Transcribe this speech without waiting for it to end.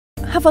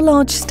Have a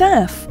large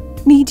staff?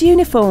 Need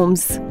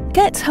uniforms?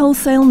 Get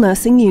wholesale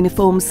nursing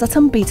uniforms at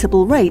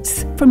unbeatable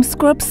rates from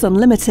Scrubs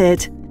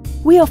Unlimited.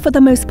 We offer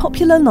the most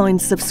popular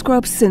lines of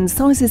scrubs in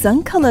sizes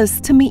and colours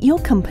to meet your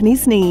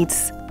company's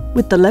needs.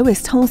 With the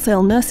lowest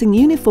wholesale nursing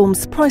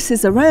uniforms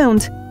prices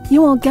around,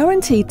 you are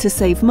guaranteed to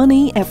save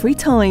money every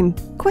time.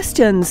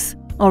 Questions?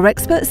 Our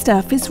expert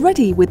staff is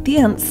ready with the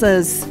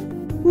answers.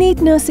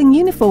 Need nursing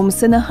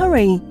uniforms in a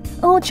hurry?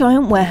 Our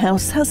giant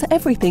warehouse has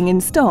everything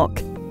in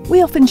stock.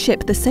 We often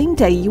ship the same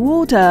day you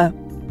order.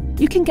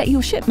 You can get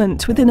your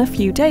shipment within a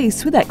few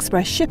days with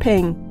express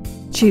shipping.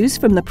 Choose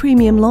from the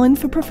premium line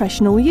for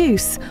professional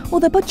use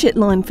or the budget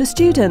line for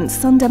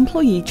students and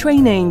employee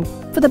training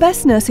for the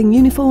best nursing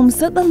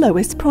uniforms at the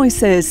lowest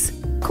prices.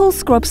 Call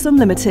Scrubs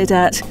Unlimited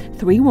at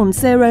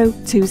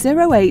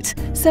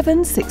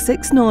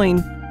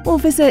 310-208-7669 or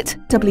visit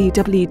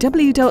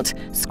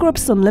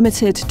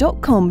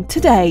www.scrubsunlimited.com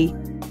today.